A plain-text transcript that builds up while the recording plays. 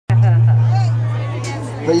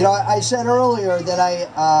But you know, I said earlier that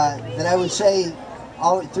I would say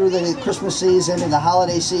all through the Christmas season and the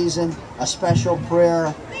holiday season, a special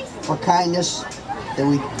prayer for kindness, that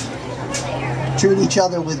we treat each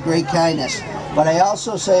other with great kindness. But I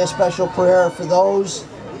also say a special prayer for those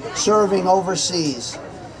serving overseas.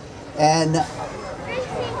 And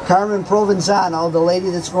Carmen Provenzano, the lady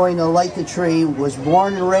that's going to light the tree, was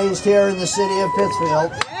born and raised here in the city of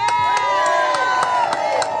Pittsfield.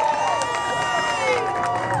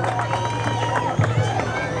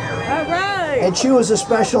 And she was a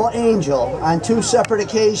special angel. On 2 separate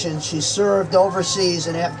occasions, she served overseas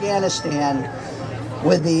in Afghanistan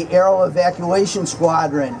with the Aero Evacuation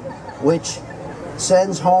Squadron, which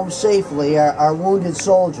sends home safely our wounded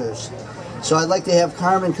soldiers. So I'd like to have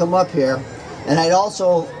Carmen come up here, and I'd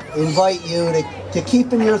also invite you to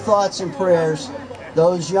keep in your thoughts and prayers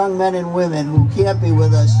those young men and women who can't be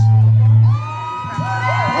with us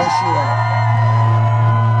this year.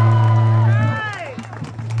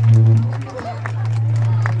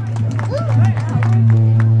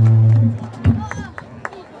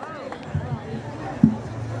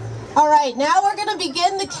 All right, now we're going to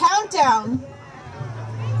begin the countdown.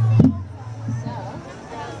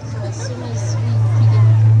 So as soon as we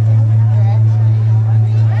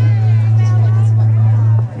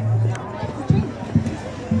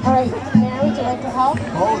all right, Mary, would you like to help?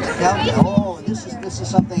 Oh, the countdown. Oh, this is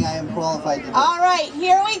something I am qualified to do. All right,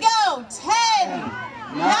 here we go. 10,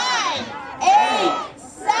 9, 8,